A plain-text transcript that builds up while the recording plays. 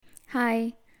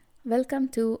Hi, welcome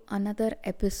to another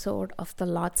episode of The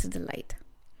Lord's Delight.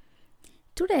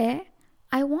 Today,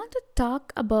 I want to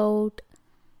talk about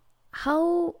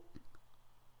how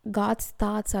God's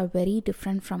thoughts are very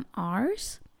different from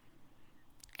ours,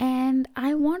 and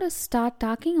I want to start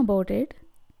talking about it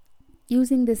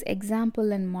using this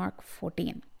example in Mark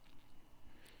 14.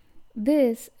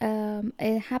 This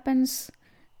it happens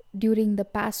during the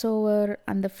Passover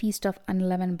and the Feast of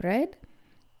Unleavened Bread.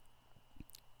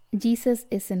 Jesus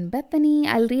is in Bethany.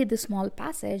 I'll read this small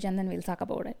passage and then we'll talk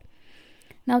about it.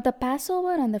 Now, the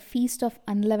Passover and the Feast of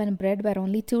Unleavened Bread were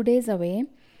only 2 days away,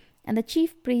 and the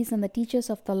chief priests and the teachers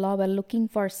of the law were looking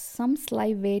for some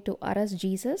sly way to arrest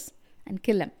Jesus and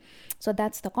kill him. So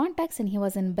that's the context, and he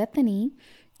was in Bethany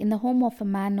in the home of a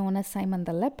man known as Simon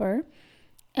the leper.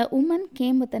 A woman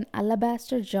came with an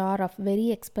alabaster jar of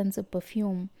very expensive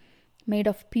perfume made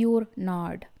of pure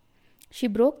nard. She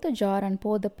broke the jar and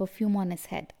poured the perfume on his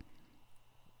head.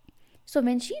 So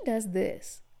when she does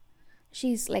this,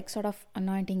 she's like sort of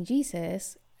anointing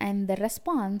Jesus, and the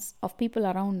response of people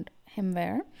around him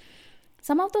were,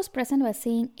 some of those present were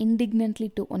saying indignantly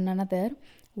to one another,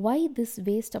 "Why this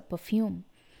waste of perfume?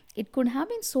 It could have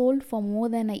been sold for more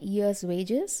than a year's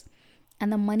wages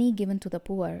and the money given to the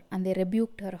poor," and they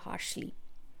rebuked her harshly.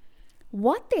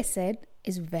 What they said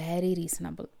is very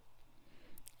reasonable,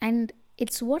 and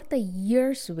it's worth a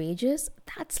year's wages.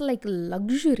 That's like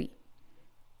luxury.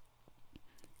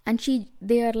 And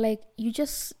they are like, you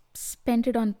just spent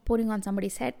it on pouring on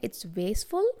somebody's head. It's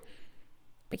wasteful,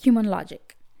 but human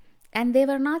logic. And they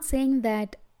were not saying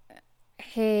that,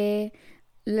 hey,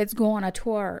 let's go on a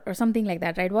tour or something like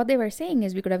that, right? What they were saying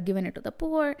is we could have given it to the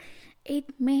poor.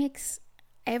 It makes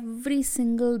every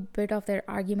single bit of their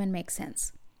argument make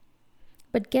sense.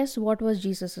 But guess what was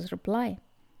Jesus' reply?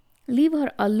 "Leave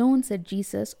her alone," said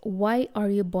Jesus. "Why are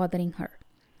you bothering her?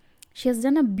 She has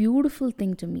done a beautiful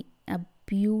thing to me, a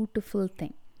beautiful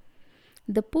thing.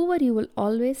 The poor you will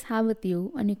always have with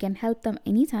you, and you can help them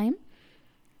anytime."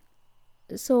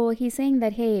 So he's saying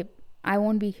that, hey, I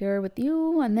won't be here with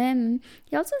you. And then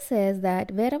he also says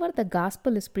that wherever the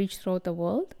gospel is preached throughout the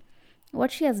world,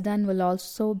 what she has done will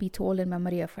also be told in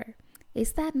memory of her.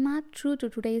 Is that not true to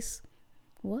today's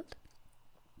world?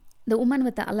 The woman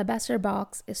with the alabaster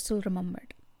box is still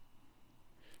remembered.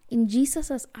 In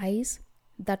Jesus' eyes,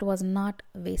 that was not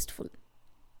wasteful.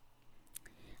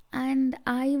 And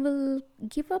I will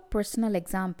give a personal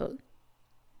example.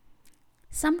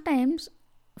 Sometimes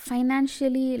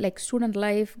financially, like student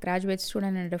life, graduate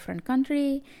student in a different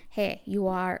country, hey, you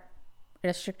are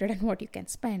restricted in what you can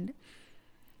spend.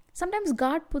 Sometimes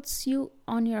God puts you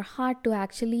on your heart to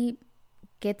actually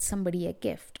get somebody a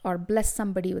gift or bless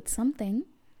somebody with something.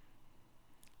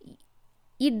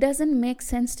 It doesn't make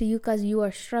sense to you because you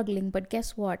are struggling, but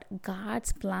guess what?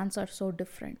 God's plans are so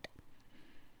different.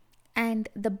 And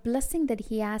the blessing that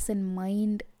He has in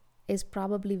mind is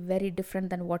probably very different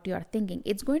than what you are thinking.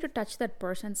 It's going to touch that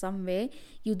person some way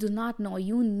you do not know.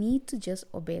 You need to just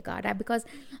obey God, because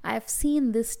I have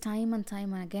seen this time and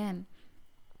time again.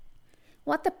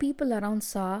 What the people around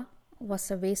saw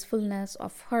was a wastefulness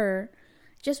of her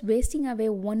just wasting away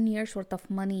 1 year's worth of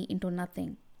money into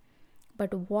nothing.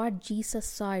 But what Jesus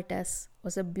saw it as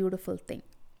was a beautiful thing.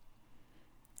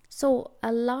 So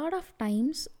a lot of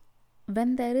times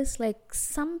when there is like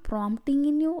some prompting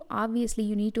in you, obviously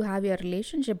you need to have your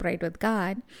relationship right with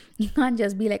God. You can't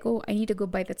just be like, oh, I need to go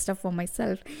buy that stuff for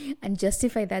myself and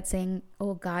justify that saying,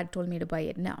 oh, God told me to buy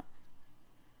it now.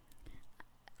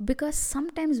 Because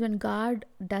sometimes when God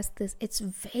does this, it's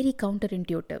very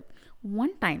counterintuitive.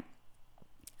 One time,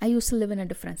 I used to live in a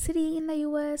different city in the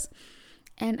US,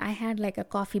 and I had like a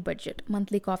coffee budget,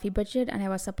 monthly coffee budget, and I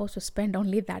was supposed to spend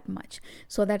only that much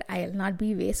so that I'll not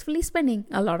be wastefully spending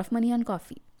a lot of money on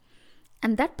coffee.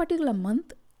 And that particular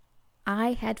month,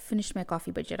 I had finished my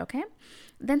coffee budget, okay?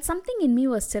 Then something in me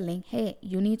was telling, hey,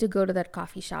 you need to go to that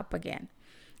coffee shop again.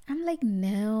 I'm like,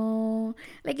 no.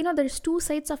 Like, there's two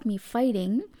sides of me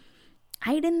fighting.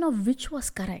 I didn't know which was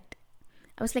correct.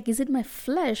 I was like, is it my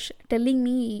flesh telling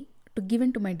me to give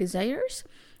in to my desires?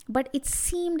 But it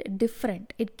seemed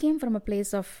different. It came from a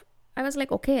place of, I was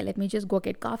like, okay, let me just go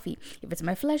get coffee. If it's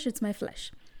my flesh, it's my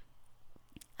flesh.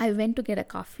 I went to get a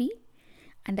coffee,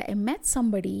 and I met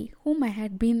somebody whom I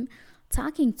had been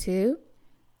talking to,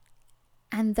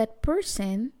 and that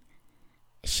person,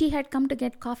 she had come to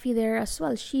get coffee there as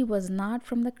well. She was not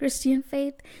from the Christian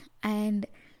faith, and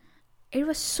it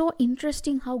was so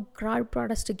interesting how God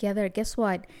brought us together. Guess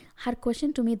what? Her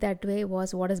question to me that day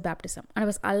was, what is baptism? And I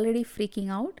was already freaking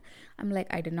out. I'm like,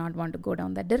 I did not want to go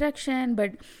down that direction,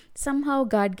 but somehow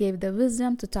God gave the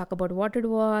wisdom to talk about what it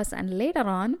was. And later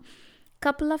on,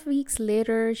 Couple of weeks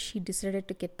later, she decided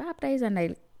to get baptized,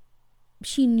 and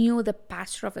she knew the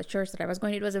pastor of the church that I was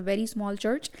going. It was a very small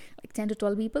church, like 10 to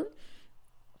 12 people.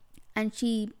 And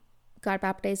she got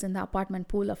baptized in the apartment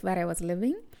pool of where I was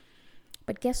living.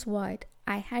 But guess what?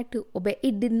 I had to obey.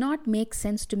 It did not make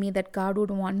sense to me that God would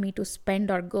want me to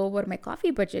spend or go over my coffee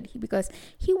budget, because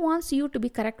He wants you to be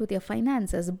correct with your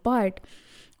finances. But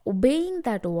obeying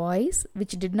that voice,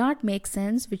 which did not make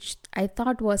sense, which I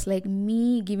thought was like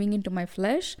me giving into my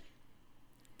flesh,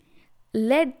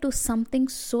 led to something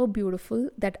so beautiful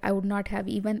that I would not have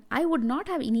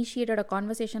initiated a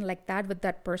conversation like that with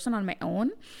that person on my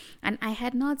own, and I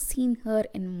had not seen her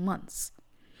in months.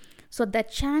 So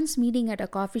that chance meeting at a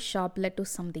coffee shop led to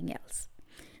something else.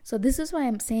 So this is why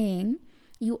I'm saying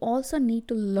you also need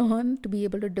to learn to be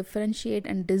able to differentiate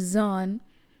and discern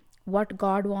what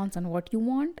God wants and what you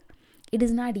want. It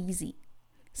is not easy.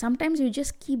 Sometimes you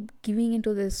just keep giving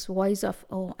into this voice of,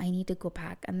 oh, I need to go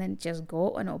back, and then just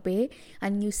go and obey,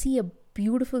 and you see a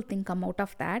beautiful thing come out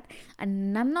of that.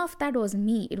 And none of that was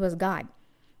me, it was God.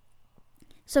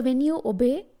 So when you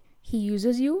obey, He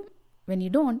uses you. When you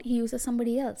don't, He uses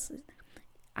somebody else.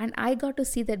 And I got to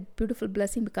see that beautiful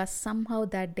blessing because somehow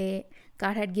that day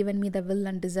God had given me the will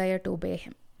and desire to obey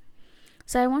Him.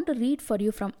 So I want to read for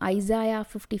you from Isaiah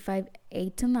 55,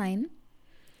 8-9.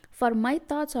 For my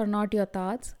thoughts are not your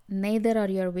thoughts, neither are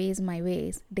your ways my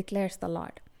ways, declares the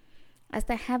Lord. As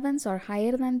the heavens are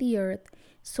higher than the earth,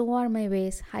 so are my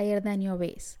ways higher than your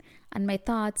ways, and my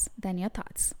thoughts than your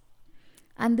thoughts.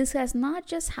 And this has not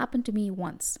just happened to me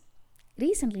once.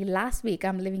 Recently, last week,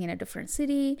 I'm living in a different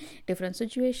city, different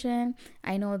situation.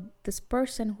 I know this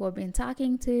person who I've been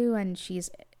talking to, and she's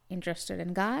interested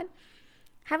in God.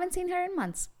 Haven't seen her in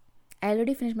months. I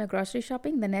already finished my grocery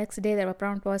shopping. The next day, their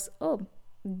prompt was, oh,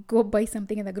 go buy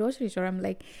something in the grocery store. I'm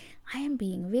like, I am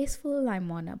being wasteful.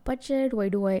 I'm on a budget. Why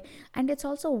do I? And it's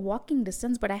also walking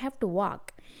distance, but I have to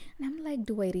walk. And I'm like,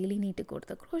 do I really need to go to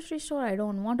the grocery store? I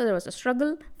don't want to. There was a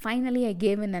struggle. Finally, I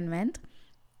gave in and went.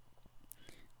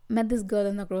 Met this girl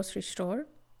in the grocery store.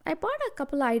 I bought a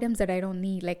couple of items that I don't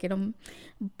need,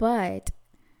 but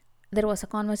there was a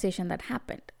conversation that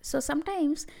happened. So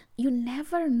sometimes you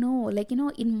never know,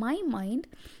 in my mind,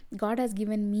 God has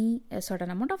given me a certain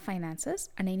amount of finances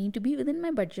and I need to be within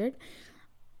my budget.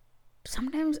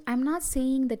 Sometimes I'm not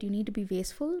saying that you need to be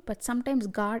wasteful, but sometimes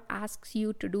God asks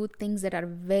you to do things that are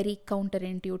very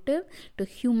counterintuitive to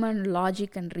human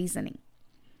logic and reasoning.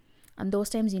 And those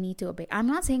times you need to obey. I'm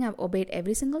not saying I've obeyed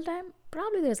every single time.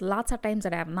 Probably there's lots of times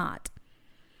that I have not.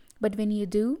 But when you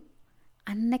do,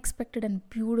 unexpected and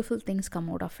beautiful things come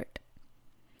out of it.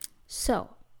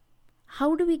 So,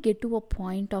 how do we get to a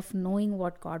point of knowing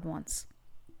what God wants?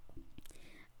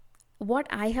 What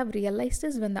I have realized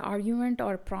is when the argument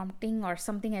or prompting or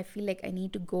something I feel like I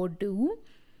need to go do,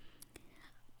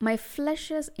 my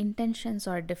flesh's intentions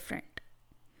are different.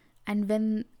 And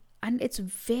it's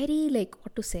very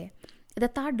the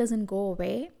thought doesn't go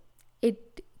away.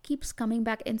 It keeps coming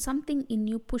back and something in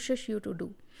you pushes you to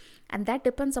do. And that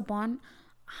depends upon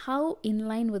how in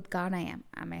line with God I am.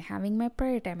 Am I having my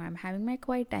prayer time? I'm having my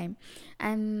quiet time.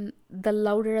 And the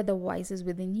louder the voice is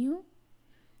within you.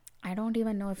 I don't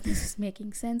even know if this is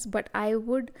making sense, but I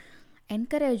would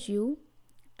encourage you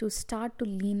to start to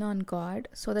lean on God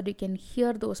so that you can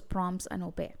hear those prompts and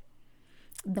obey.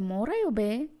 The more I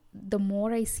obey, the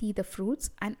more I see the fruits.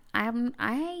 And I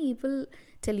will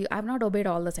tell you, I've not obeyed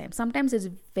all the time. Sometimes it's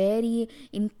very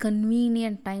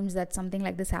inconvenient times that something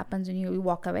like this happens and you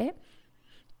walk away.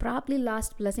 Probably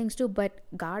lost blessings too, but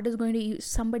God is going to use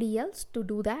somebody else to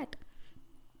do that.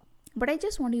 But I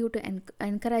just want you to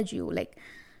encourage you,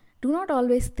 do not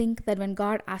always think that when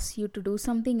God asks you to do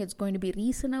something, it's going to be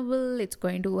reasonable, it's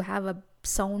going to have a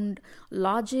sound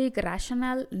logic,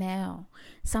 rational. No.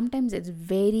 Sometimes it's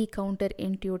very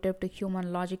counterintuitive to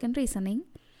human logic and reasoning.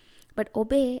 But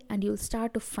obey and you'll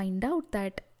start to find out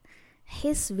that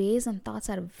His ways and thoughts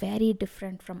are very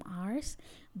different from ours.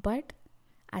 But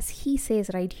as He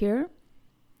says right here,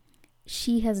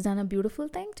 she has done a beautiful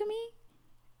thing to me.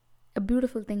 A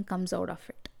beautiful thing comes out of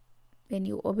it when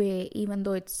you obey, even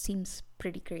though it seems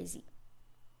pretty crazy.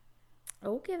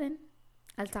 Okay then,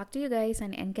 I'll talk to you guys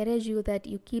and encourage you that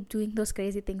you keep doing those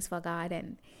crazy things for God,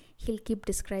 and He'll keep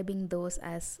describing those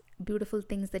as beautiful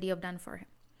things that you have done for Him.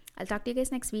 I'll talk to you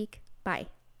guys next week. Bye.